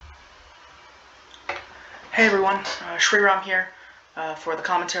Hey everyone, Shriram here for the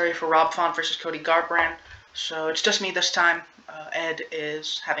commentary for Rob Font versus Cody Garbrandt. So it's just me this time. Ed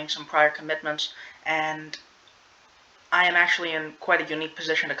is having some prior commitments, and I am actually in quite a unique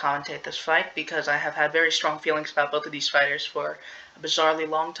position to commentate this fight because I have had very strong feelings about both of these fighters for a bizarrely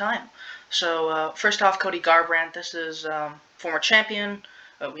long time. So first off, Cody Garbrandt. This is former champion.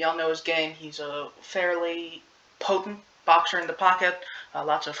 We all know his game. He's a fairly potent boxer in the pocket.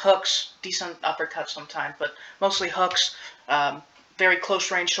 Lots of hooks, decent uppercuts sometimes, but mostly hooks. Very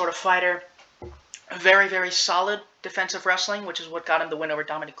close range sort of fighter. Very, very solid defensive wrestling, which is what got him the win over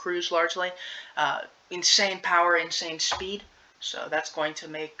Dominic Cruz largely. Insane power, insane speed. So that's going to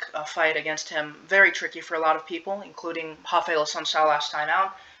make a fight against him very tricky for a lot of people, including Rafael Sunsao last time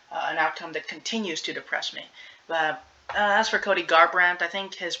out, an outcome that continues to depress me. But as for Cody Garbrandt, I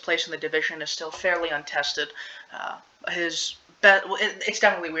think his place in the division is still fairly untested. It's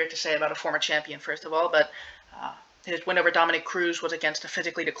definitely weird to say about a former champion, first of all, but his win over Dominic Cruz was against a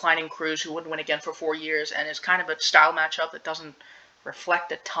physically declining Cruz who wouldn't win again for 4 years, and is kind of a style matchup that doesn't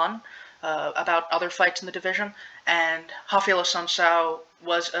reflect a ton about other fights in the division. And Rafael Sunsao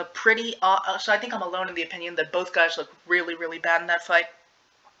was a pretty... so I think I'm alone in the opinion that both guys looked really, really bad in that fight.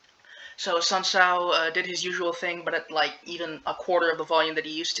 So Sunsao did his usual thing, but at like even a quarter of the volume that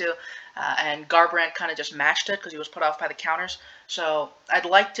he used to, and Garbrandt kind of just matched it because he was put off by the counters. So I'd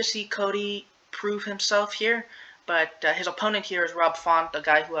like to see Cody prove himself here, but his opponent here is Rob Font, a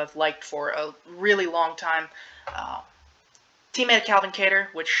guy who I've liked for a really long time. Teammate of Calvin Kattar,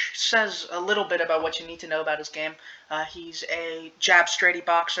 which says a little bit about what you need to know about his game. He's a jab straighty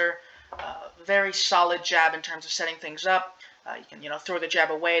boxer, very solid jab in terms of setting things up. You can, throw the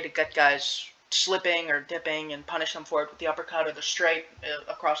jab away to get guys slipping or dipping and punish them for it with the uppercut or the straight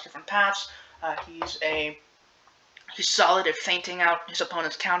across different paths. He's solid at feinting out his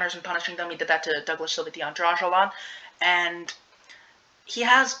opponent's counters and punishing them. He did that to Douglas Silva de Andrade a lot. And he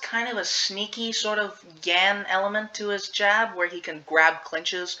has kind of a sneaky sort of Yan element to his jab where he can grab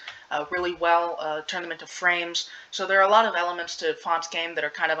clinches really well, turn them into frames. So there are a lot of elements to Font's game that are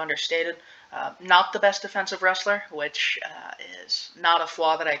kind of understated. Not the best defensive wrestler, which is not a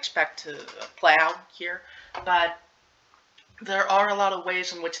flaw that I expect to play out here. But there are a lot of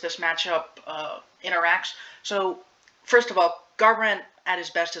ways in which this matchup interacts. So first of all, Garbrandt at his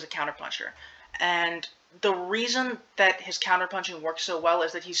best is a counterpuncher. And the reason that his counterpunching works so well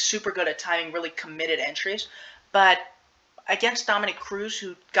is that he's super good at timing really committed entries. But against Dominic Cruz,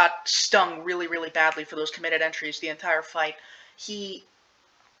 who got stung really, really badly for those committed entries the entire fight, he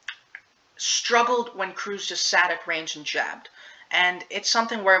struggled when Cruz just sat at range and jabbed. And it's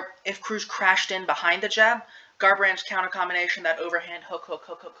something where if Cruz crashed in behind the jab, Garbrandt's counter combination, that overhand hook, hook,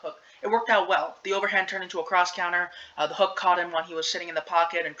 hook, hook, hook, it worked out well. The overhand turned into a cross counter. The hook caught him when he was sitting in the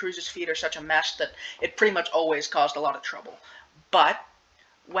pocket, and Cruz's feet are such a mess that it pretty much always caused a lot of trouble. But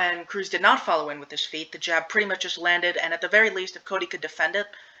when Cruz did not follow in with his feet, the jab pretty much just landed, and at the very least, if Cody could defend it,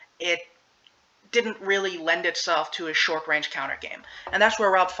 it didn't really lend itself to his short-range counter game. And that's where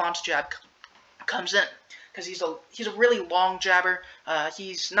Rob Font's jab comes in, because he's a really long jabber.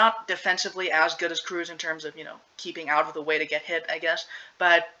 He's not defensively as good as Cruz in terms of, keeping out of the way to get hit, I guess.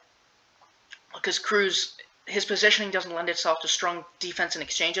 But because Cruz, his positioning doesn't lend itself to strong defense and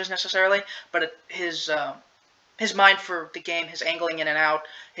exchanges necessarily, but his mind for the game, his angling in and out,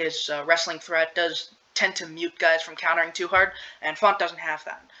 his wrestling threat does tend to mute guys from countering too hard, and Font doesn't have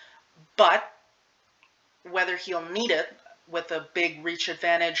that. But whether he'll need it with a big reach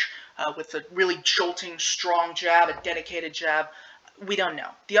advantage, with a really jolting, strong jab, a dedicated jab, we don't know.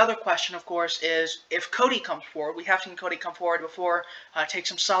 The other question, of course, is if Cody comes forward. We have seen Cody come forward before, take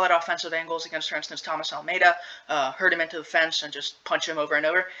some solid offensive angles against, for instance, Thomas Almeida, hurt him into the fence and just punch him over and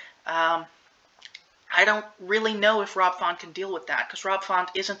over. I don't really know if Rob Font can deal with that, because Rob Font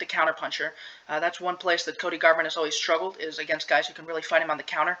isn't the counterpuncher. That's one place that Cody Garbrandt has always struggled, is against guys who can really fight him on the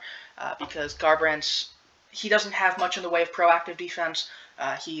counter, because he doesn't have much in the way of proactive defense.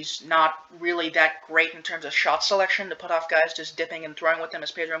 He's not really that great in terms of shot selection to put off guys just dipping and throwing with them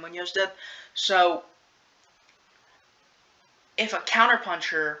as Pedro Munoz did. So if a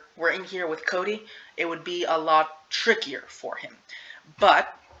counterpuncher were in here with Cody, it would be a lot trickier for him.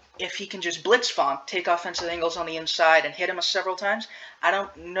 But if he can just blitz Font, take offensive angles on the inside, and hit him several times, I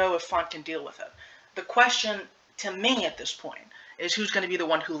don't know if Font can deal with it. The question to me at this point is who's going to be the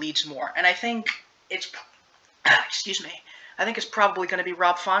one who leads more. And I think it's I think it's probably going to be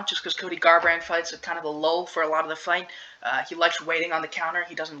Rob Font, just because Cody Garbrandt fights at kind of a lull for a lot of the fight. He likes waiting on the counter.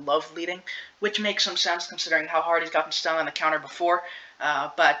 He doesn't love leading, which makes some sense considering how hard he's gotten stung on the counter before.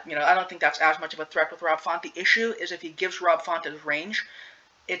 But I don't think that's as much of a threat with Rob Font. The issue is if he gives Rob Font his range,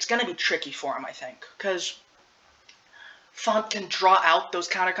 it's going to be tricky for him, I think, because Font can draw out those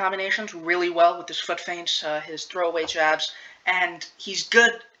counter combinations really well with his foot feints, his throwaway jabs, and he's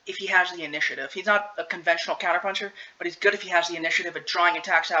good if he has the initiative. He's not a conventional counterpuncher, but he's good if he has the initiative of drawing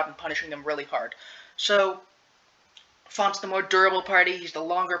attacks out and punishing them really hard. So Font's the more durable party, he's the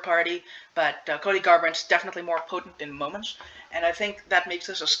longer party, but Cody Garbrandt's definitely more potent in moments, and I think that makes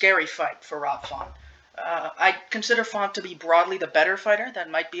this a scary fight for Rob Font. I consider Font to be broadly the better fighter. That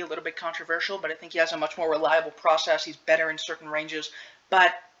might be a little bit controversial, but I think he has a much more reliable process. He's better in certain ranges.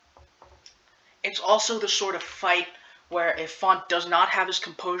 But it's also the sort of fight where if Font does not have his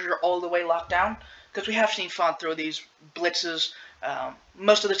composure all the way locked down, because we have seen Font throw these blitzes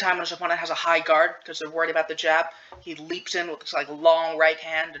most of the time when his opponent has a high guard because they're worried about the jab, he leaps in with this like long right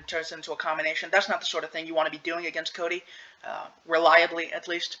hand and turns it into a combination. That's not the sort of thing you want to be doing against Cody, reliably at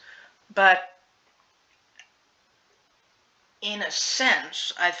least. But in a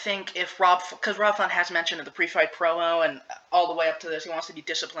sense, I think if because Rob Font has mentioned in the pre-fight promo and all the way up to this, he wants to be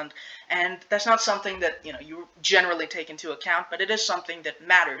disciplined, and that's not something that you generally take into account, but it is something that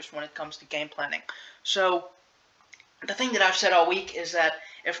matters when it comes to game planning. So the thing that I've said all week is that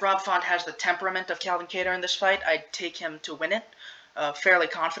if Rob Font has the temperament of Calvin Kattar in this fight, I'd take him to win it fairly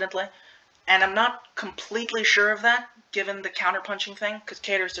confidently, and I'm not completely sure of that given the counterpunching thing, because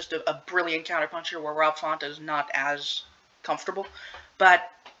Kattar is just a brilliant counterpuncher where Rob Font is not as comfortable. But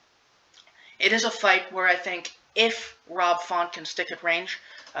it is a fight where I think if Rob Font can stick at range,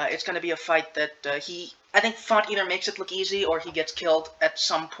 it's going to be a fight that I think Font either makes it look easy or he gets killed at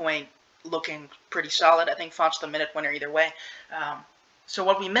some point looking pretty solid. I think Font's the minute winner either way. So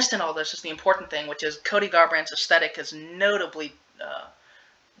what we missed in all this is the important thing, which is Cody Garbrandt's aesthetic has notably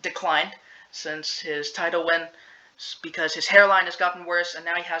declined since his title win, because his hairline has gotten worse, and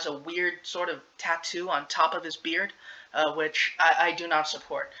now he has a weird sort of tattoo on top of his beard, which I do not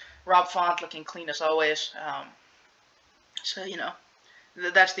support. Rob Font looking clean as always. So,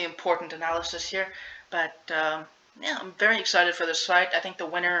 that's the important analysis here. But, yeah, I'm very excited for this fight. I think the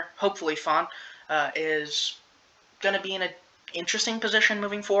winner, hopefully Font, is going to be in an interesting position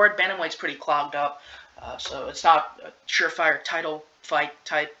moving forward. Bantamweight's pretty clogged up, so it's not a surefire title fight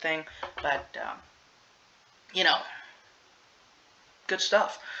type thing. But, good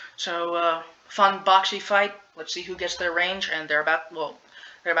stuff. So, fun boxy fight. Let's see who gets their range, and they're about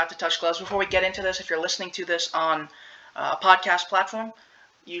to touch gloves. Before we get into this, if you're listening to this on a podcast platform,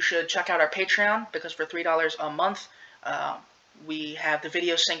 you should check out our Patreon, because for $3 a month, we have the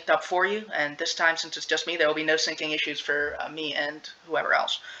video synced up for you, and this time, since it's just me, there will be no syncing issues for me and whoever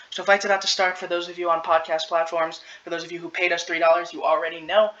else. So fight's about to start. For those of you on podcast platforms, for those of you who paid us $3, you already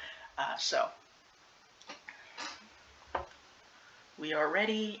know. So we are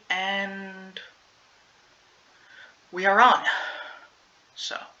ready, and we are on.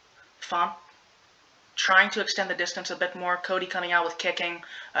 So, Font trying to extend the distance a bit more. Cody coming out with kicking.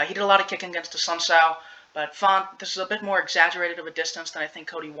 He did a lot of kicking against the Sun Sao, but Font, this is a bit more exaggerated of a distance than I think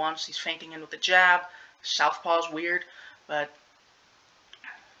Cody wants. He's feinting in with the jab. Southpaw's weird, but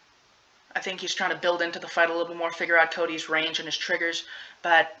I think he's trying to build into the fight a little bit more, figure out Cody's range and his triggers,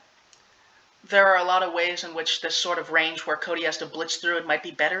 but there are a lot of ways in which this sort of range where Cody has to blitz through it might be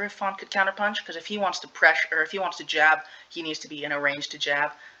better if Font could counterpunch, because if he wants to pressure, or if he wants to jab, he needs to be in a range to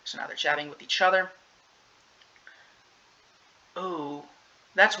jab. So now they're jabbing with each other. Oh,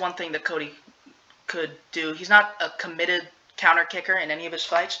 that's one thing that Cody could do. He's not a committed counter kicker in any of his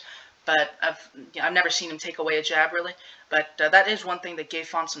fights, but I've never seen him take away a jab really. But that is one thing that gave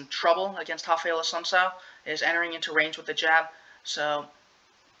Font some trouble against Rafael Assunção, is entering into range with the jab. So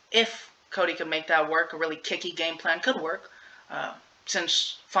if Cody could make that work, a really kicky game plan could work,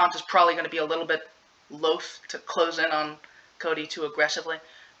 since Font is probably going to be a little bit loath to close in on Cody too aggressively.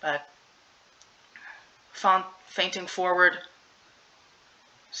 But Font feinting forward.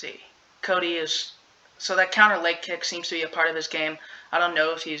 See, Cody is, so that counter leg kick seems to be a part of his game. I don't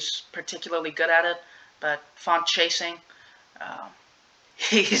know if he's particularly good at it, but Font chasing.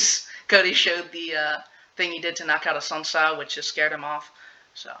 Cody showed the thing he did to knock out Assunção, which just scared him off.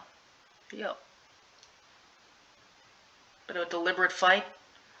 So, yo. Bit of a deliberate fight.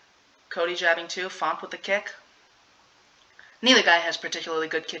 Cody jabbing too, Font with the kick. Neither guy has particularly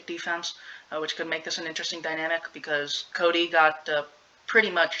good kick defense, which could make this an interesting dynamic, because Cody got pretty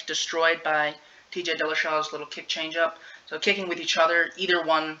much destroyed by TJ Dillashaw's little kick change-up. So kicking with each other, either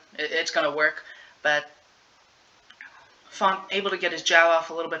one, it's going to work. But Font able to get his jab off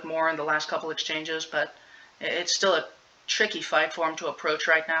a little bit more in the last couple exchanges, but it's still a tricky fight for him to approach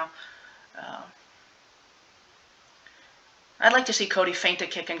right now. I'd like to see Cody feint a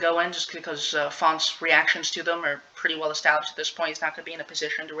kick and go in, just because Font's reactions to them are pretty well established at this point. He's not going to be in a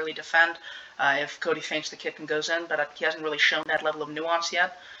position to really defend if Cody feints the kick and goes in, but he hasn't really shown that level of nuance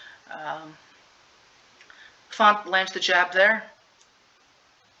yet. Font lands the jab there.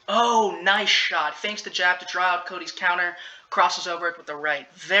 Oh, nice shot. Feints the jab to draw out Cody's counter, crosses over it with the right.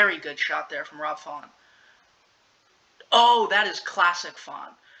 Very good shot there from Rob Font. Oh, that is classic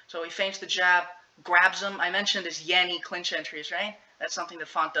Font. So he feints the jab, grabs him. I mentioned his Yanny clinch entries, right? That's something that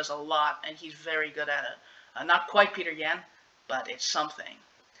Font does a lot, and he's very good at it. Not quite Peter Yan, but it's something.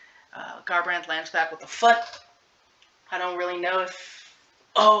 Garbrandt lands back with the foot. I don't really know if...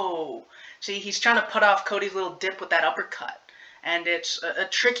 Oh! See, he's trying to put off Cody's little dip with that uppercut. And it's a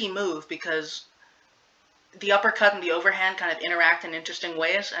tricky move because the uppercut and the overhand kind of interact in interesting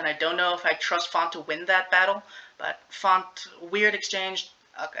ways, and I don't know if I trust Font to win that battle, but Font, weird exchange.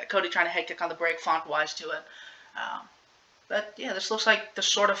 Okay, Cody trying to head kick on the break, Font wise to it. But yeah, this looks like the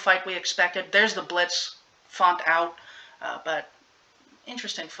sort of fight we expected. There's the blitz, Font out, but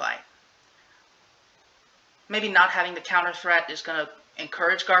interesting fight. Maybe not having the counter threat is going to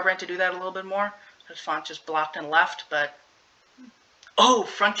encourage Garbrandt to do that a little bit more, because Font just blocked and left, but... Oh,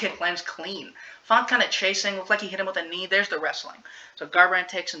 front kick lands clean. Font kind of chasing, looked like he hit him with a knee. There's the wrestling. So Garbrandt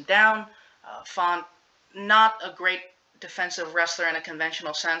takes him down. Font, not a great defensive wrestler in a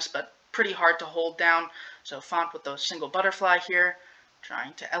conventional sense, but pretty hard to hold down. So Font with the single butterfly here,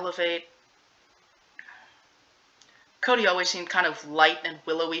 trying to elevate. Cody always seemed kind of light and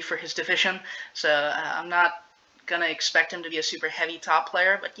willowy for his division, so I'm not going to expect him to be a super heavy top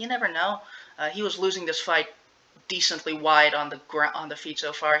player, but you never know. He was losing this fight decently wide on the feet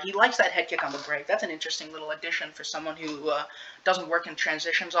so far. He likes that head kick on the break. That's an interesting little addition for someone who doesn't work in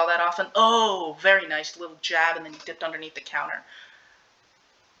transitions all that often. Oh, very nice little jab, and then he dipped underneath the counter.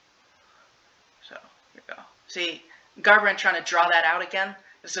 So, here we go. See, Garbrandt trying to draw that out again.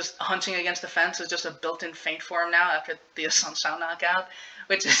 It's just hunching against the fence. It's just a built-in feint for him now after the Sun Sao knockout,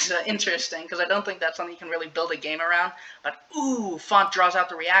 which is interesting because I don't think that's something you can really build a game around. But, ooh, Font draws out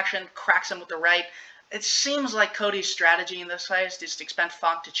the reaction, cracks him with the right. It seems like Cody's strategy in this fight is just to expect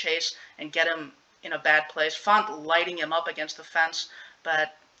Font to chase and get him in a bad place. Font lighting him up against the fence,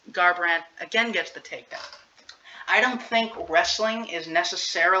 but Garbrandt again gets the takedown. I don't think wrestling is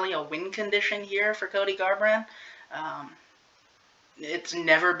necessarily a win condition here for Cody Garbrandt. It's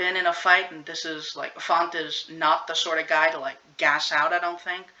never been in a fight, and this is like, Font is not the sort of guy to like gas out, I don't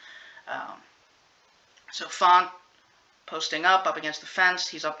think. So Font posting up against the fence.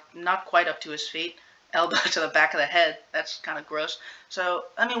 He's up, not quite up to his feet. Elbow to the back of the head. That's kind of gross. So,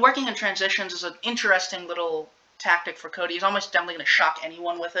 I mean, working in transitions is an interesting little tactic for Cody. He's almost definitely going to shock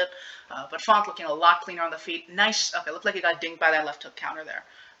anyone with it. But Font looking a lot cleaner on the feet. Nice. Okay, looked like he got dinged by that left hook counter there.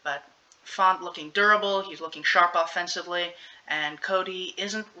 But Font looking durable. He's looking sharp offensively. And Cody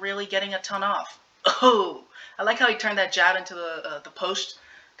isn't really getting a ton off. Oh! I like how he turned that jab into the post,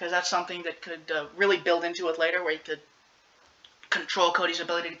 because that's something that could really build into it later, where he could control Cody's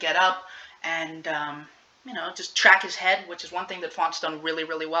ability to get up and, you know, just track his head, which is one thing that Font's done really,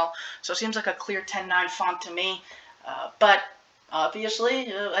 really well. So it seems like a clear 10-9 Font to me. But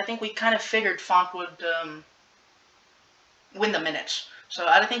obviously, I think we kind of figured Font would win the minutes. So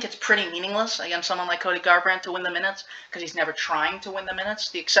I think it's pretty meaningless against someone like Cody Garbrandt to win the minutes, because he's never trying to win the minutes.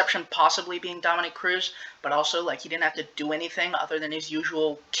 The exception possibly being Dominic Cruz, but also like he didn't have to do anything other than his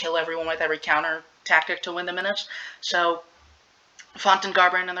usual kill everyone with every counter tactic to win the minutes. So Font and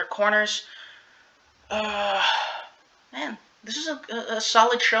Garbrandt in their corners. Man, this is a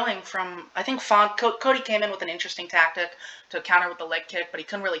solid showing from, I think Font. Cody came in with an interesting tactic to counter with the leg kick, but he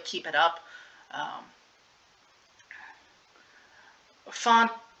couldn't really keep it up.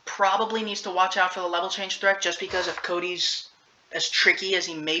 Font probably needs to watch out for the level change threat, just because if Cody's as tricky as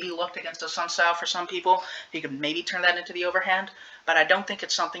he maybe looked against a Sun Sao for some people, he could maybe turn that into the overhand. But I don't think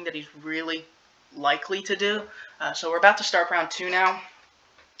it's something that he's really likely to do. So we're about to start round 2 now.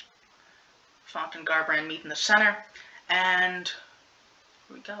 Font and Garbrandt meet in the center, and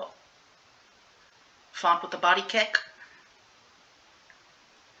here we go. Font with the body kick.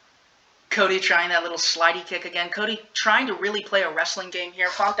 Cody trying that little slidey kick again. Cody trying to really play a wrestling game here.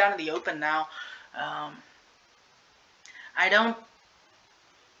 Font down in the open now.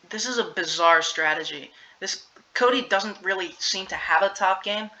 This is a bizarre strategy. Cody doesn't really seem to have a top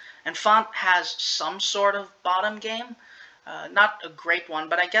game, and Font has some sort of bottom game. Not a great one,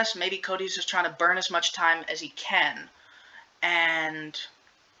 but I guess maybe Cody's just trying to burn as much time as he can and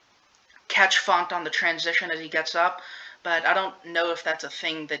catch Font on the transition as he gets up. But I don't know if that's a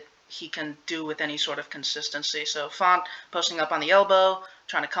thing that he can do with any sort of consistency. So Font posting up on the elbow,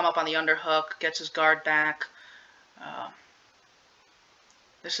 trying to come up on the underhook, gets his guard back.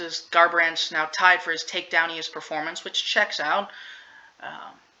 This is Garbrandt's now tied for his takedowniest performance, which checks out.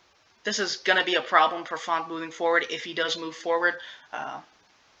 This is going to be a problem for Font moving forward if he does move forward.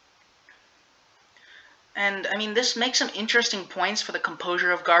 And, I mean, this makes some interesting points for the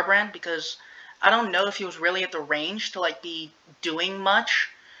composure of Garbrandt, because I don't know if he was really at the range to, like, be doing much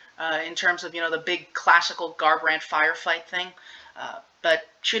in terms of, the big classical Garbrandt firefight thing. But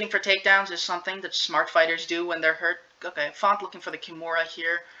shooting for takedowns is something that smart fighters do when they're hurt. Okay, Font looking for the Kimura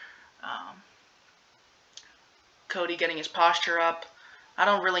here. Cody getting his posture up. I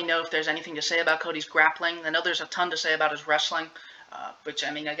don't really know if there's anything to say about Cody's grappling. I know there's a ton to say about his wrestling, which,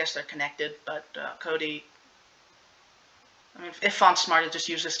 I mean, I guess they're connected. But Cody, I mean, if Font's smart, he'll just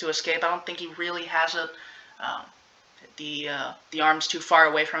use this to escape. I don't think he really has it. The arm's too far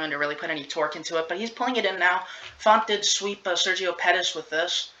away from him to really put any torque into it, but he's pulling it in now. Font did sweep Sergio Pettis with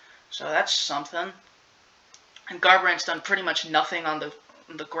this, so that's something. And Garbrandt's done pretty much nothing on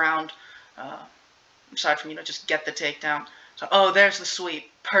the ground, aside from, just get the takedown. So, oh, there's the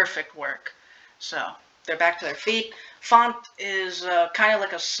sweep. Perfect work. So, they're back to their feet. Font is kind of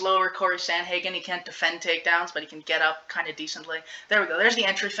like a slower Corey Sandhagen. He can't defend takedowns, but he can get up kind of decently. There we go. There's the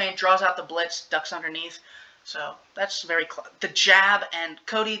entry feint. Draws out the blitz. Ducks underneath. So, that's very close. The jab, and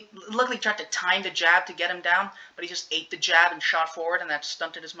Cody luckily tried to time the jab to get him down, but he just ate the jab and shot forward, and that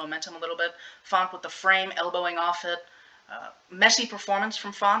stunted his momentum a little bit. Font with the frame, elbowing off it. Messy performance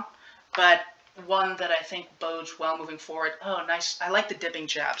from Font, but one that I think bodes well moving forward. Oh, nice. I like the dipping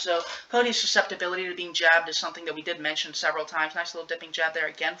jab. So Cody's susceptibility to being jabbed is something that we did mention several times. Nice little dipping jab there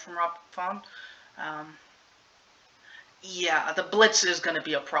again from Rob Font. Yeah, the blitz is going to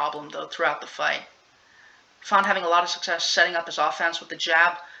be a problem, though, throughout the fight. Font having a lot of success setting up his offense with the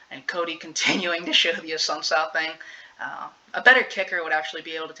jab, and Cody continuing to show the Sun South thing. A better kicker would actually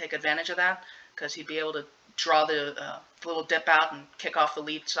be able to take advantage of that, because he'd be able to draw the little dip out and kick off the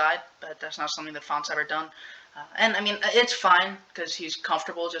lead side, but that's not something that Font's ever done. And, I mean, it's fine, because he's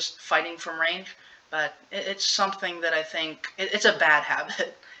comfortable just fighting from range, but it's something that I think, it's a bad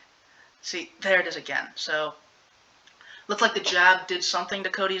habit. See, there it is again. So, looked like the jab did something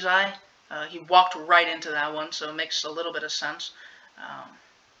to Cody's eye. He walked right into that one, so it makes a little bit of sense.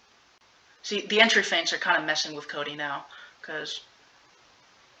 See, the entry feints are kind of messing with Cody now, because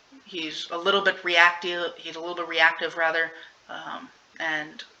he's a little bit reactive.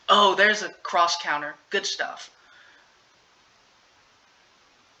 And oh, there's a cross counter. Good stuff.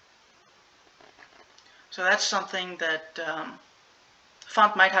 So that's something that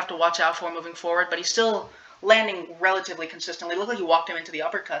Font might have to watch out for moving forward, but he's still landing relatively consistently. Looked like he walked him into the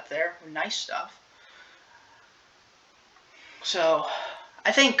uppercut there. Nice stuff. So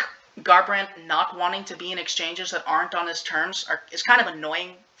I think Garbrandt not wanting to be in exchanges that aren't on his terms is kind of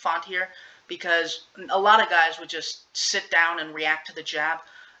annoying Font here, because a lot of guys would just sit down and react to the jab,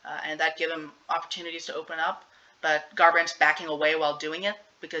 and that give him opportunities to open up. But Garbrandt's backing away while doing it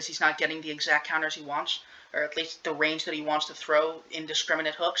because he's not getting the exact counters he wants, or at least the range that he wants to throw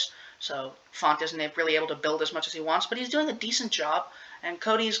indiscriminate hooks. So Font isn't really able to build as much as he wants, but he's doing a decent job, and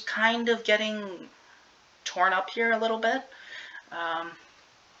Cody's kind of getting torn up here a little bit.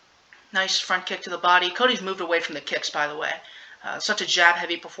 Nice front kick to the body. Cody's moved away from the kicks, by the way. Such a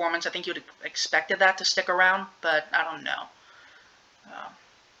jab-heavy performance. I think you'd have expected that to stick around, but I don't know.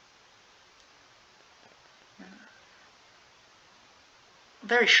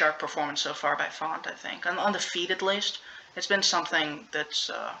 Very sharp performance so far by Font, I think. On the feet, at least. It's been something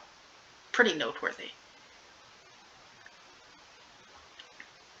that's pretty noteworthy.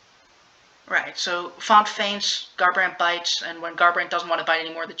 Right, so Font feints, Garbrandt bites, and when Garbrandt doesn't want to bite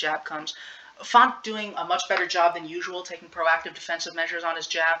anymore, the jab comes. Font doing a much better job than usual, taking proactive defensive measures on his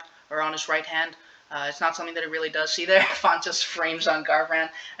jab, or on his right hand. It's not something that he really does. See there? Font just frames on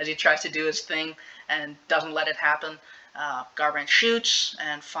Garbrandt as he tries to do his thing and doesn't let it happen. Garbrandt shoots,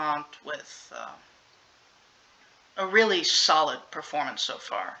 and Font with a really solid performance so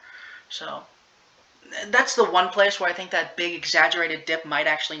far. So that's the one place where I think that big exaggerated dip might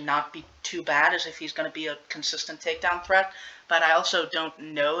actually not be too bad, as if he's going to be a consistent takedown threat. But I also don't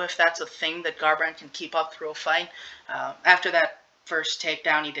know if that's a thing that Garbrandt can keep up through a fight. After that first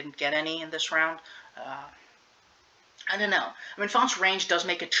takedown, he didn't get any in this round. I don't know. I mean, Font's range does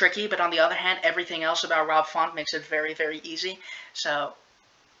make it tricky, but on the other hand, everything else about Rob Font makes it very, very easy. So,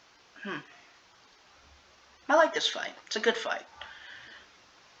 I like this fight. It's a good fight.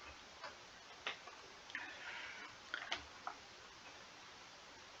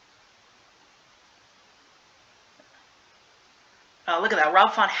 Look at that.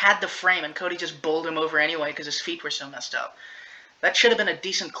 Rob Font had the frame, and Cody just bowled him over anyway because his feet were so messed up. That should have been a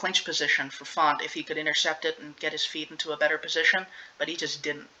decent clinch position for Font if he could intercept it and get his feet into a better position, but he just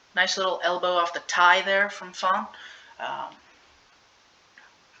didn't. Nice little elbow off the tie there from Font.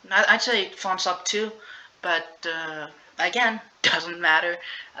 I'd say Font's up 2, but again, doesn't matter.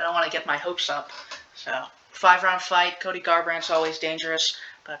 I don't want to get my hopes up. So, 5-round fight. Cody Garbrandt's always dangerous,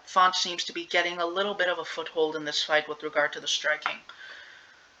 but Font seems to be getting a little bit of a foothold in this fight with regard to the striking.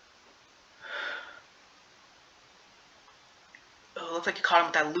 Oh, looks like he caught him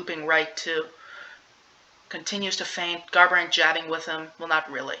with that looping right, too. Continues to feint. Garbrandt jabbing with him. Well, not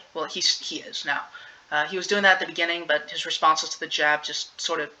really. Well, he is now. He was doing that at the beginning, but his responses to the jab just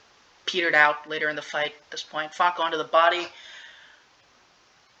sort of petered out later in the fight at this point. Font going to the body.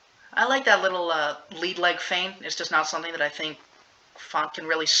 I like that little lead leg feint. It's just not something that I think Font can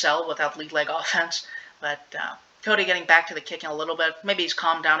really sell without lead leg offense. But Cody getting back to the kicking a little bit. Maybe he's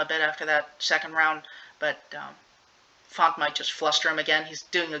calmed down a bit after that second round, but Font might just fluster him again. He's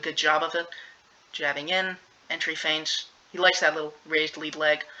doing a good job of it. Jabbing in, entry feints. He likes that little raised lead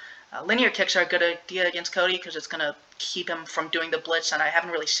leg. Linear kicks are a good idea against Cody because it's going to keep him from doing the blitz, and I haven't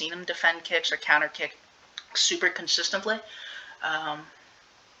really seen him defend kicks or counter kick super consistently.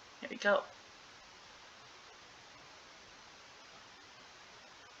 Here we go.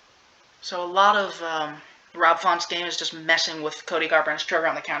 So a lot of Rob Font's game is just messing with Cody Garbrandt's trigger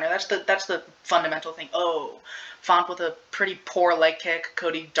on the counter. That's the fundamental thing. Oh, Font with a pretty poor leg kick.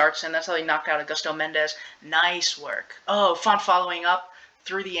 Cody darts in. That's how he knocked out Augusto Mendez. Nice work. Oh, Font following up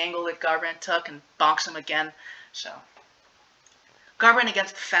through the angle that Garbrandt took and bonks him again. So Garbrandt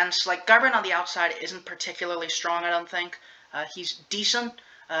against the fence. Like, Garbrandt on the outside isn't particularly strong, I don't think. He's decent,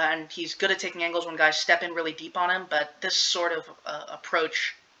 and he's good at taking angles when guys step in really deep on him, but this sort of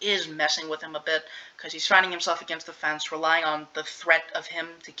approach is messing with him a bit because he's finding himself against the fence, relying on the threat of him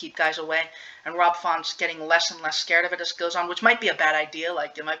to keep guys away, and Rob Font's getting less and less scared of it as it goes on, which might be a bad idea.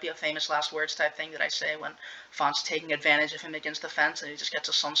 Like, it might be a famous last words type thing that I say when Font's taking advantage of him against the fence and he just gets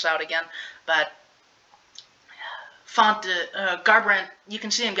a sunset out again. But Garbrandt, you can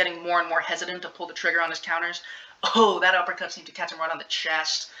see him getting more and more hesitant to pull the trigger on his counters. Oh, that uppercut seemed to catch him right on the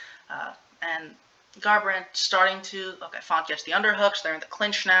chest. And Garbrandt starting to... Okay, Font gets the underhooks. They're in the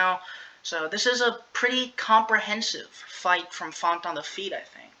clinch now. So this is a pretty comprehensive fight from Font on the feet, I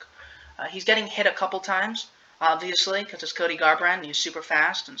think. He's getting hit a couple times, obviously, because it's Cody Garbrandt, and he's super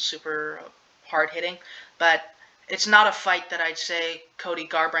fast and super hard-hitting. But it's not a fight that I'd say Cody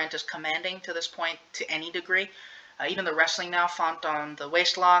Garbrandt is commanding to this point to any degree. Even the wrestling now, Font on the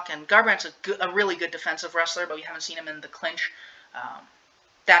waist lock, and Garbrandt's a really good defensive wrestler, but we haven't seen him in the clinch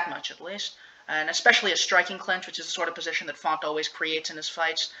that much, at least. And especially a striking clinch, which is the sort of position that Font always creates in his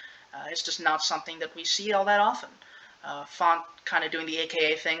fights. It's just not something that we see all that often. Font kind of doing the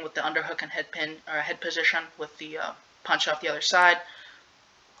AKA thing with the underhook and head position with the punch off the other side.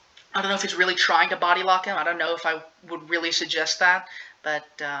 I don't know if he's really trying to body lock him. I don't know if I would really suggest that, but,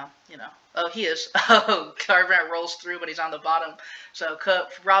 you know. Oh, he is. Oh, Garbrandt rolls through, but he's on the bottom. So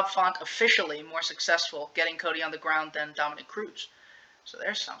Rob Font officially more successful getting Cody on the ground than Dominic Cruz. So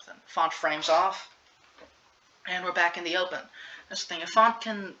there's something. Font frames off, and we're back in the open. That's the thing. If Font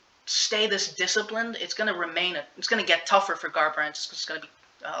can stay this disciplined, it's going to remain. It's going to get tougher for Garbrandt. It's going to be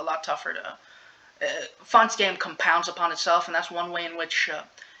a lot tougher to. Font's game compounds upon itself, and that's one way in which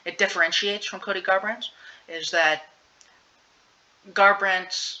it differentiates from Cody Garbrandt's. Is that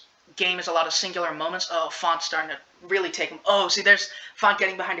Garbrandt's game is a lot of singular moments. Oh, Font's starting to really take him. Oh, see, there's Font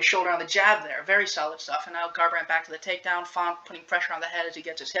getting behind his shoulder on the jab there. Very solid stuff. And now Garbrandt back to the takedown. Font putting pressure on the head as he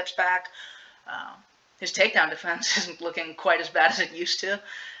gets his hips back. His takedown defense isn't looking quite as bad as it used to.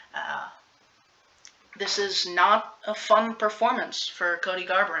 This is not a fun performance for Cody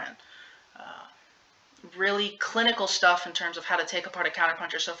Garbrandt. Really clinical stuff in terms of how to take apart a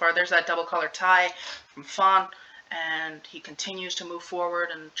counterpuncher so far. There's that double collar tie from Font, and he continues to move forward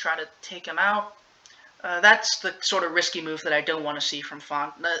and try to take him out. That's the sort of risky move that I don't want to see from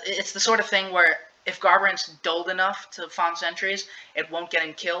Font. It's the sort of thing where if Garbrandt's dulled enough to Font's entries, it won't get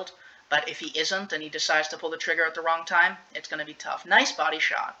him killed. But if he isn't and he decides to pull the trigger at the wrong time, it's going to be tough. Nice body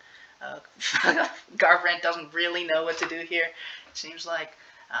shot. Garbrandt doesn't really know what to do here. It seems like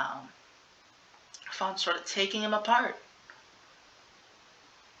Font's sort of taking him apart.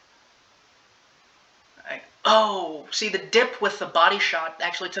 Oh, see, the dip with the body shot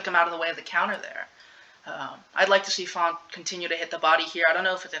actually took him out of the way of the counter there. I'd like to see Font continue to hit the body here. I don't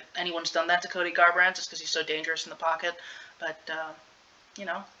know if anyone's done that to Cody Garbrandt just because he's so dangerous in the pocket. But, you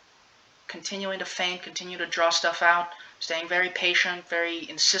know, continuing to feint, continue to draw stuff out, staying very patient, very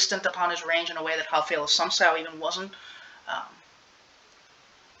insistent upon his range in a way that Rafael Assunção even wasn't.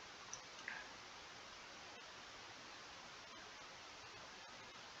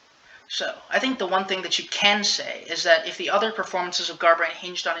 So, I think the one thing that you can say is that if the other performances of Garbrandt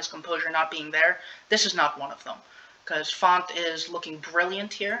hinged on his composure not being there, this is not one of them. Because Font is looking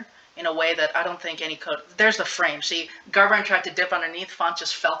brilliant here in a way that I don't think any could. There's the frame. See, Garbrandt tried to dip underneath, Font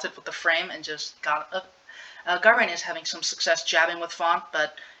just felt it with the frame and just got it. Garbrandt is having some success jabbing with Font,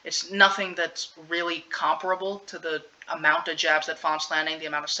 but it's nothing that's really comparable to the amount of jabs that Font's landing, the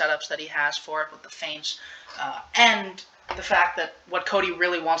amount of setups that he has for it with the feints, and the fact that what Cody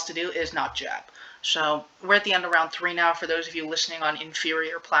really wants to do is not jab. So we're at the end of round 3 now for those of you listening on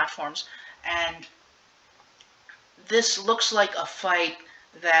inferior platforms, and this looks like a fight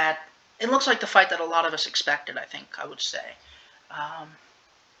that, it looks like the fight that a lot of us expected, I think, I would say.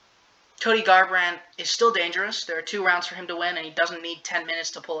 Cody Garbrandt is still dangerous. There are 2 rounds for him to win, and he doesn't need 10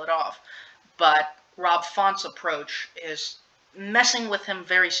 minutes to pull it off. But Rob Font's approach is messing with him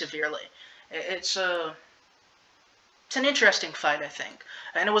very severely. It's an interesting fight, I think.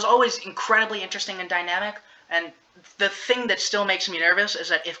 And it was always incredibly interesting and dynamic. And the thing that still makes me nervous is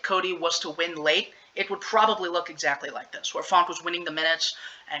that if Cody was to win late, it would probably look exactly like this, where Font was winning the minutes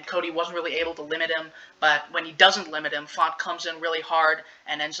and Cody wasn't really able to limit him. But when he doesn't limit him, Font comes in really hard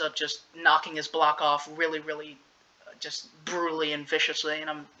and ends up just knocking his block off really, just brutally and viciously. And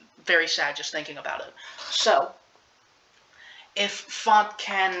I'm very sad just thinking about it. So, if Font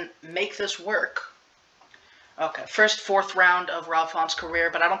can make this work, okay, first 4th round of Rob Font's career,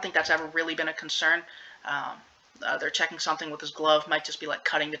 but I don't think that's ever really been a concern. They're checking something with his glove, might just be like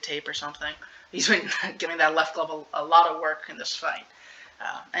cutting the tape or something. He's been giving that left glove a lot of work in this fight.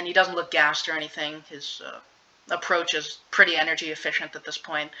 And he doesn't look gassed or anything. His approach is pretty energy efficient at this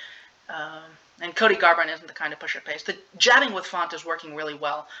point. And Cody Garbrandt isn't the kind of push at pace. The jabbing with Font is working really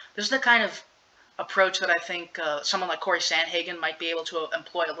well. This is the kind of approach that I think someone like Corey Sandhagen might be able to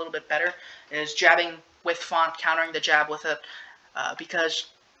employ a little bit better, is jabbing with Font, countering the jab with it, because,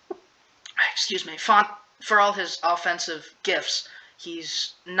 Font, for all his offensive gifts,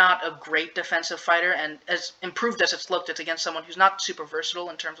 he's not a great defensive fighter, and as improved as it's looked, it's against someone who's not super versatile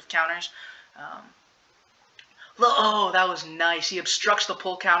in terms of counters. Oh, that was nice. He obstructs the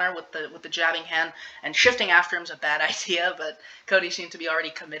pull counter with the jabbing hand, and shifting after him is a bad idea, but Cody seemed to be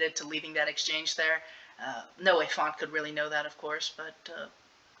already committed to leaving that exchange there. No way Font could really know that, of course, but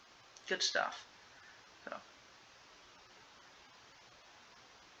good stuff. So.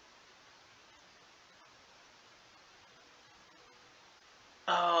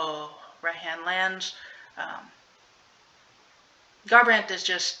 Oh, right hand lands. Garbrandt is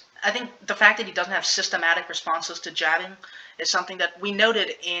just, I think the fact that he doesn't have systematic responses to jabbing is something that we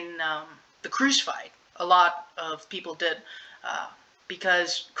noted in the Cruz fight. A lot of people did,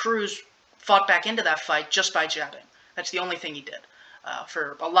 because Cruz fought back into that fight just by jabbing. That's the only thing he did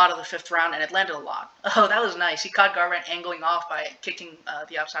for a lot of the 5th round, and it landed a lot. Oh, that was nice. He caught Garbrandt angling off by kicking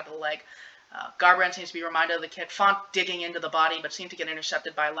the outside of the leg. Garbrandt seems to be reminded of the kick. Font digging into the body, but seemed to get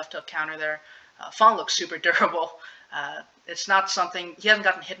intercepted by a left hook counter there. Font looks super durable. It's not something, he hasn't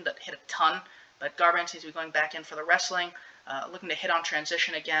gotten hit a ton, but Garbrandt seems to be going back in for the wrestling, looking to hit on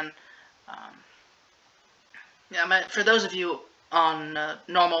transition again. For those of you on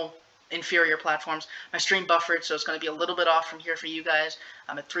normal inferior platforms, my stream buffered, so it's going to be a little bit off from here for you guys.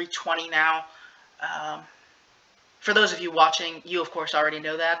 I'm at 320 now. For those of you watching, you of course already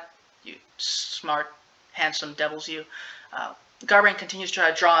know that. You smart, handsome devils, you. Garbrandt continues to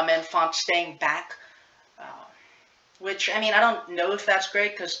try to draw him in, Font staying back. Which, I mean, I don't know if that's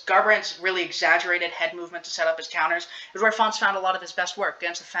great, because Garbrandt's really exaggerated head movement to set up his counters is where Font's found a lot of his best work.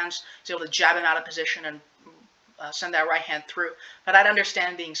 Against the fence, he's able to jab him out of position and send that right hand through. But I'd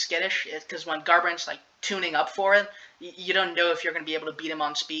understand being skittish, because when Garbrandt's like tuning up for it, you don't know if you're going to be able to beat him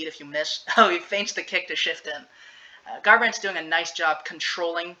on speed if you miss. Oh, he feints the kick to shift in. Garbrandt's doing a nice job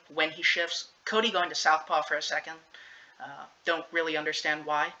controlling when he shifts. Cody going to southpaw for a second. Don't really understand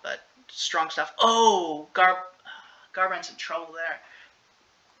why, but strong stuff. Oh, Garbrandt's in trouble there.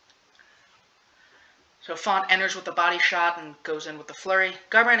 So Font enters with the body shot and goes in with the flurry.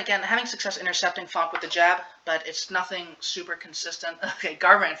 Garbrandt, again, having success intercepting Font with the jab, but it's nothing super consistent. Okay,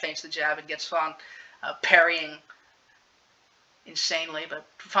 Garbrandt feints the jab and gets Font parrying insanely, but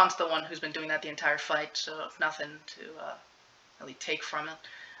Font's the one who's been doing that the entire fight, so nothing to really take from it.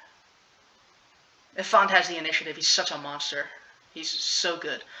 If Font has the initiative, he's such a monster. He's so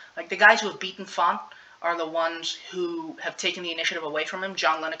good. Like, the guys who have beaten Font are the ones who have taken the initiative away from him.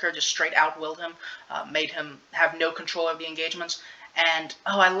 John Lineker just straight out-willed him, made him have no control over the engagements. And,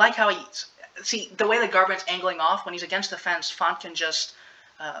 oh, I like how see, the way that Garbrandt's angling off, when he's against the fence, Font can just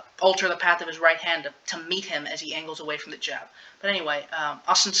alter the path of his right hand to meet him as he angles away from the jab. But anyway,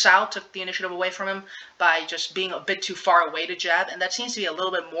 Austin Sao took the initiative away from him by just being a bit too far away to jab, and that seems to be a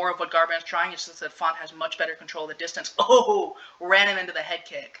little bit more of what Garbrandt's trying. It's just that Font has much better control of the distance. Oh, ran him into the head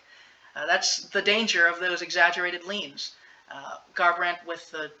kick. That's the danger of those exaggerated leans. Garbrandt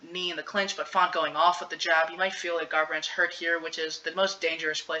with the knee in the clinch, but Font going off with the jab. You might feel that Garbrandt's hurt here, which is the most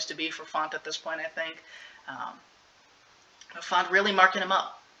dangerous place to be for Font at this point, I think. Font really marking him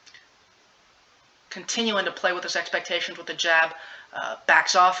up. Continuing to play with his expectations with the jab,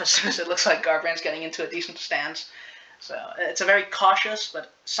 backs off as soon as it looks like Garbrandt's getting into a decent stance. So it's a very cautious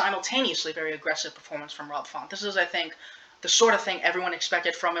but simultaneously very aggressive performance from Rob Font. This is, I think, the sort of thing everyone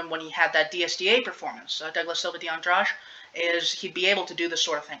expected from him when he had that DSDA performance, Douglas Silva de Andrade, is he'd be able to do this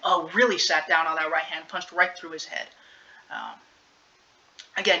sort of thing. Oh, really sat down on that right hand, punched right through his head.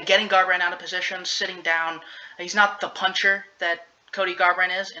 Again, getting Garbrandt out of position, sitting down. He's not the puncher that Cody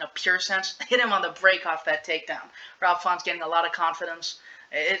Garbrandt is in a pure sense. Hit him on the break off that takedown. Rob Font's getting a lot of confidence.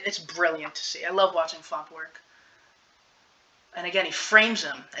 It's brilliant to see. I love watching Font work. And again, he frames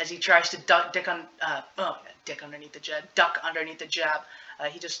him as he tries to duck underneath the jab.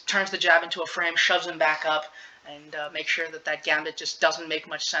 He just turns the jab into a frame, shoves him back up, and make sure that gambit just doesn't make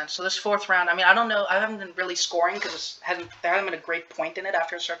much sense. So this fourth round, I mean, I don't know. I haven't been really scoring because there hasn't been a great point in it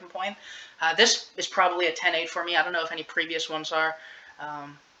after a certain point. This is probably a 10-8 for me. I don't know if any previous ones are.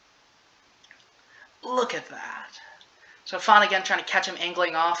 Look at that. So Font again trying to catch him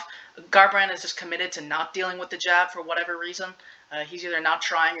angling off. Garbrandt is just committed to not dealing with the jab for whatever reason. He's either not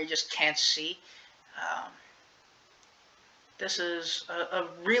trying or he just can't see. This is a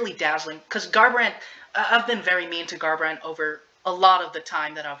really dazzling, because Garbrandt, I've been very mean to Garbrandt over a lot of the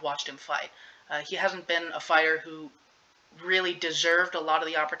time that I've watched him fight. He hasn't been a fighter who really deserved a lot of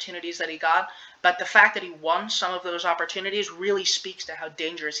the opportunities that he got, but the fact that he won some of those opportunities really speaks to how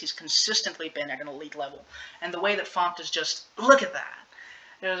dangerous he's consistently been at an elite level. And the way that Font is just, look at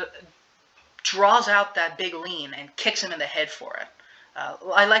that, draws out that big lean and kicks him in the head for it.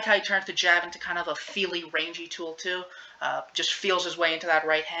 I like how he turns the jab into kind of a feely, rangy tool too. Just feels his way into that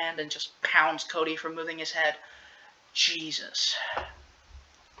right hand and just pounds Cody for moving his head. Jesus.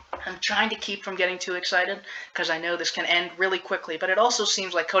 I'm trying to keep from getting too excited because I know this can end really quickly, but it also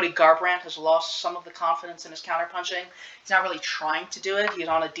seems like Cody Garbrandt has lost some of the confidence in his counterpunching. He's not really trying to do it. He's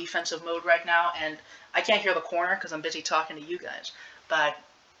on a defensive mode right now, and I can't hear the corner because I'm busy talking to you guys, but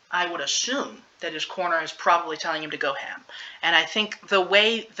I would assume that his corner is probably telling him to go ham. And I think the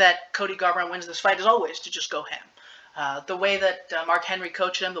way that Cody Garbrandt wins this fight is always to just go ham. The way that Mark Henry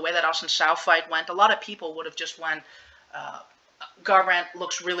coached him, the way that Austin Sao fight went, a lot of people would have just went, Garbrandt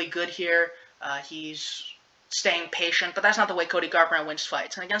looks really good here. He's staying patient, but that's not the way Cody Garbrandt wins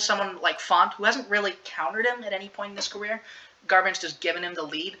fights. And against someone like Font, who hasn't really countered him at any point in his career, Garbrandt's just given him the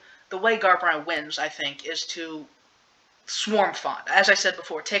lead. The way Garbrandt wins, I think, is to swarm Font. As I said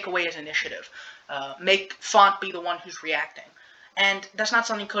before, take away his initiative. Make Font be the one who's reacting. And that's not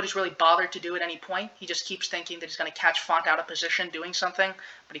something Cody's really bothered to do at any point. He just keeps thinking that he's going to catch Font out of position doing something,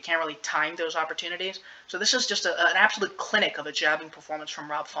 but he can't really time those opportunities. So this is just an absolute clinic of a jabbing performance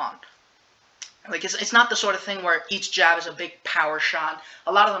from Rob Font. Like, it's not the sort of thing where each jab is a big power shot.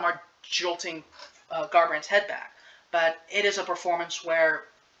 A lot of them are jolting Garbrandt's head back. But it is a performance where,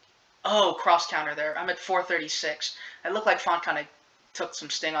 oh, cross counter there. I'm at 436. It looked like Font kind of took some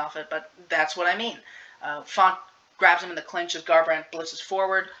sting off it, but that's what I mean. Font grabs him in the clinch as Garbrandt blitzes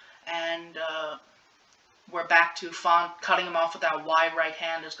forward, and we're back to Font cutting him off with that wide right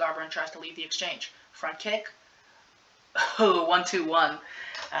hand as Garbrandt tries to leave the exchange. Front kick. Oh, 1-2-1.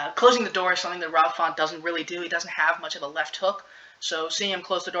 Closing the door is something that Rob Font doesn't really do. He doesn't have much of a left hook, so seeing him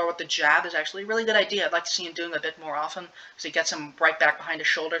close the door with the jab is actually a really good idea. I'd like to see him doing it a bit more often, because he gets him right back behind his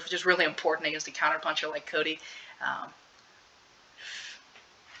shoulders, which is really important against a counterpuncher like Cody.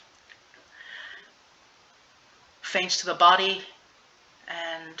 Feints to the body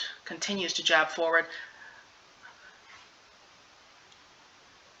and continues to jab forward.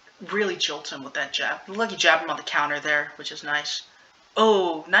 Really jolts him with that jab. Looked like he jabbed him on the counter there, which is nice.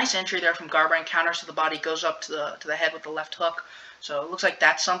 Oh, nice entry there from Garbrandt. Counters to the body, goes up to the head with the left hook. So it looks like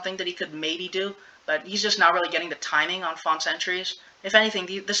that's something that he could maybe do, but he's just not really getting the timing on Font's entries. If anything,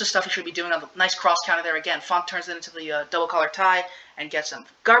 this is stuff he should be doing. A nice cross counter there again. Font turns it into the double collar tie and gets him.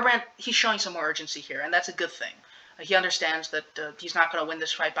 Garbrandt, he's showing some more urgency here, and that's a good thing. He understands that he's not going to win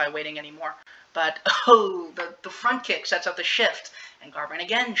this fight by waiting anymore. But, oh, the front kick sets up the shift. And Garbrandt,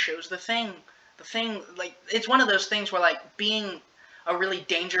 again, shows the thing. The thing, like, it's one of those things where, like, being a really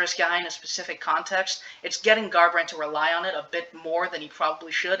dangerous guy in a specific context, it's getting Garbrandt to rely on it a bit more than he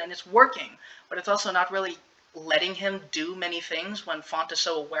probably should. And it's working. But it's also not really letting him do many things when Font is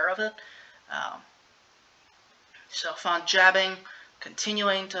so aware of it. So Font jabbing,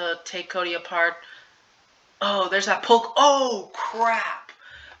 continuing to take Cody apart. Oh, there's that pull. Oh, crap.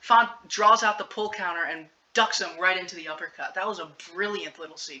 Font draws out the pull counter and ducks him right into the uppercut. That was a brilliant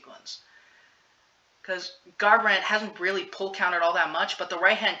little sequence. Because Garbrandt hasn't really pull countered all that much, but the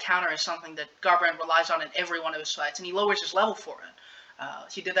right-hand counter is something that Garbrandt relies on in every one of his fights, and he lowers his level for it.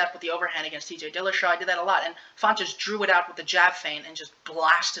 He did that with the overhand against TJ Dillashaw. He did that a lot, and Font just drew it out with the jab feint and just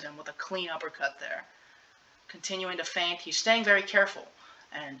blasted him with a clean uppercut there. Continuing to feint, he's staying very careful,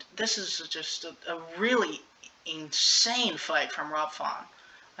 and this is just a really insane fight from Rob Font.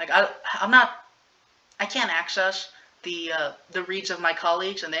 Like I can't access the reads of my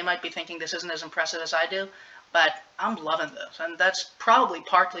colleagues, and they might be thinking this isn't as impressive as I do, but I'm loving this, and that's probably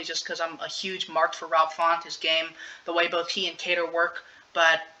partly just because I'm a huge mark for Rob Font, his game, the way both he and Cater work,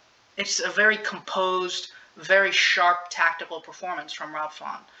 but it's a very composed, very sharp tactical performance from Rob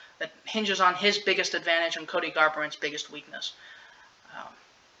Font that hinges on his biggest advantage and Cody Garbrandt's biggest weakness.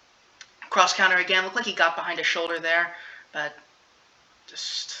 Cross counter again, looked like he got behind his shoulder there, but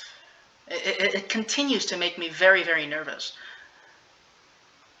just it continues to make me very, very nervous.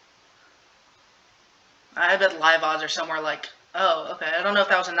 I bet live odds are somewhere like, oh, okay, I don't know if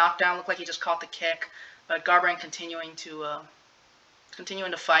that was a knockdown, looked like he just caught the kick, but Garbrandt continuing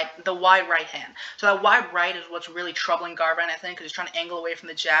to fight the wide right hand. So that wide right is what's really troubling Garbrandt, I think, because he's trying to angle away from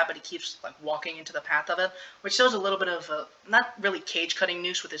the jab, but he keeps like walking into the path of it, which shows a little bit of not really cage-cutting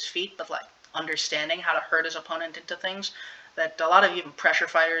noose with his feet, but like understanding how to hurt his opponent into things that a lot of even pressure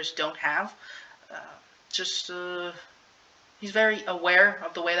fighters don't have. He's very aware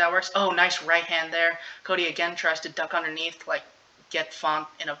of the way that works. Oh, nice right hand there. Cody again tries to duck underneath, like get Font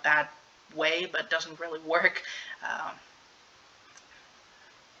in a bad way, but doesn't really work.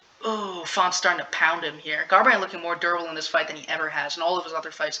 Oh, Font's starting to pound him here. Garbrandt looking more durable in this fight than he ever has in all of his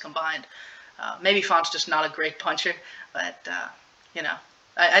other fights combined. Maybe Font's just not a great puncher, but, you know,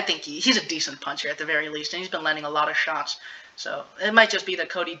 I think he's a decent puncher at the very least, and he's been landing a lot of shots. So it might just be that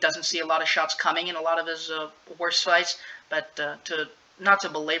Cody doesn't see a lot of shots coming in a lot of his worst fights, but not to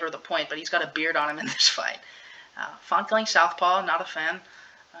belabor the point, but he's got a beard on him in this fight. Font going southpaw, not a fan,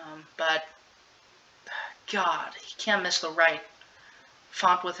 but God, he can't miss the right.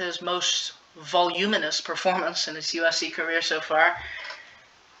 Font with his most voluminous performance in his UFC career so far.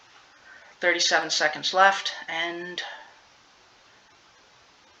 37 seconds left, and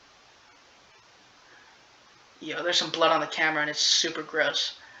there's some blood on the camera, and it's super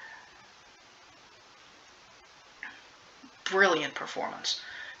gross. Brilliant performance.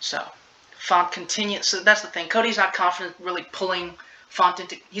 So, Font continues. So that's the thing. Cody's not confident really pulling Font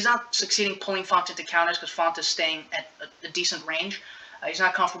into. He's not succeeding pulling Font into counters because Font is staying at a decent range. He's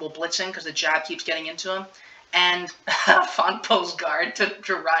not comfortable blitzing because the jab keeps getting into him. And Font pulls guard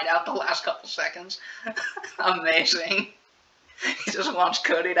to ride out the last couple seconds. Amazing. He just wants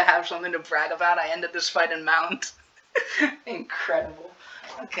Cody to have something to brag about. I ended this fight in mount. Incredible.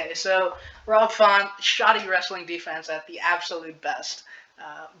 Okay, so Rob Font, shoddy wrestling defense at the absolute best.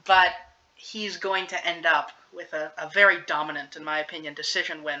 But he's going to end up with a very dominant, in my opinion,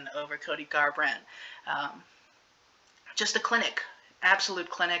 decision win over Cody Garbrandt. Just a clinic. Absolute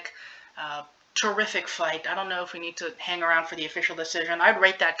clinic. Terrific fight. I don't know if we need to hang around for the official decision. I'd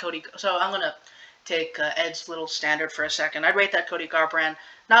rate that Cody. So I'm going to take Ed's little standard for a second. I'd rate that Cody Garbrandt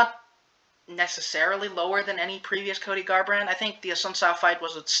not necessarily lower than any previous Cody Garbrandt. I think the Sun Sao fight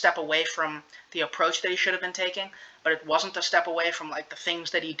was a step away from the approach that he should have been taking, but it wasn't a step away from like the things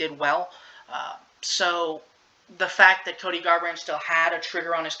that he did well. So the fact that Cody Garbrandt still had a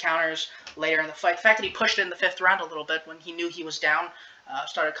trigger on his counters later in the fight, the fact that he pushed it in the 5th round a little bit when he knew he was down,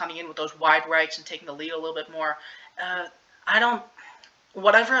 started coming in with those wide rights and taking the lead a little bit more.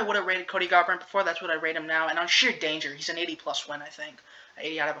 Whatever I would have rated Cody Garbrandt before, that's what I rate him now. And on sheer danger, he's an 80-plus win, I think.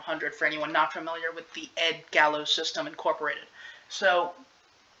 80 out of 100 for anyone not familiar with the Ed Gallows system incorporated. So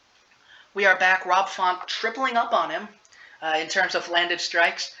we are back. Rob Font tripling up on him in terms of landed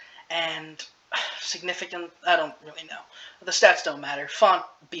strikes. And significant, I don't really know. The stats don't matter. Font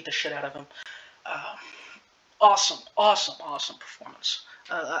beat the shit out of him. Awesome performance.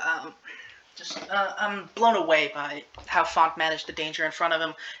 I'm blown away by how Font managed the danger in front of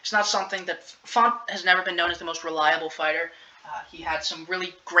him. It's not something that Font has never been known as the most reliable fighter. He had some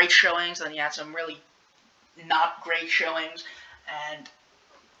really great showings, then he had some really not great showings, and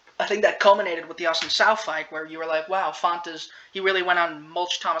I think that culminated with the Sun Sao fight, where you were like, wow, he really went on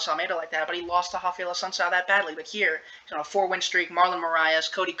mulch Thomas Almeida like that, but he lost to Rafael Sun Sao that badly. But here, he's on a 4-win streak, Marlon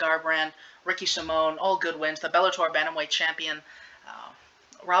Moraes, Cody Garbrandt, Ricky Simone, all good wins, the Bellator Bantamweight champion,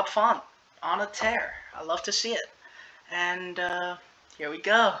 Rob Font. on a tear. I love to see it. And here we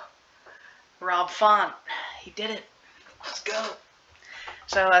go. Rob Font. He did it. Let's go.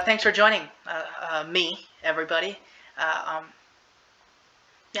 So thanks for joining me, everybody.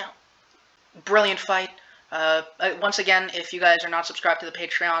 Yeah, brilliant fight. Once again, if you guys are not subscribed to the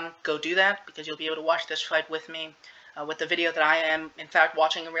Patreon, go do that, because you'll be able to watch this fight with me, with the video that I am, in fact,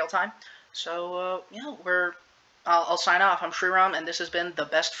 watching in real time. So, yeah, I'll sign off. I'm Shriram, and this has been the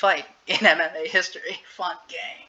best fight in MMA history. Font gang.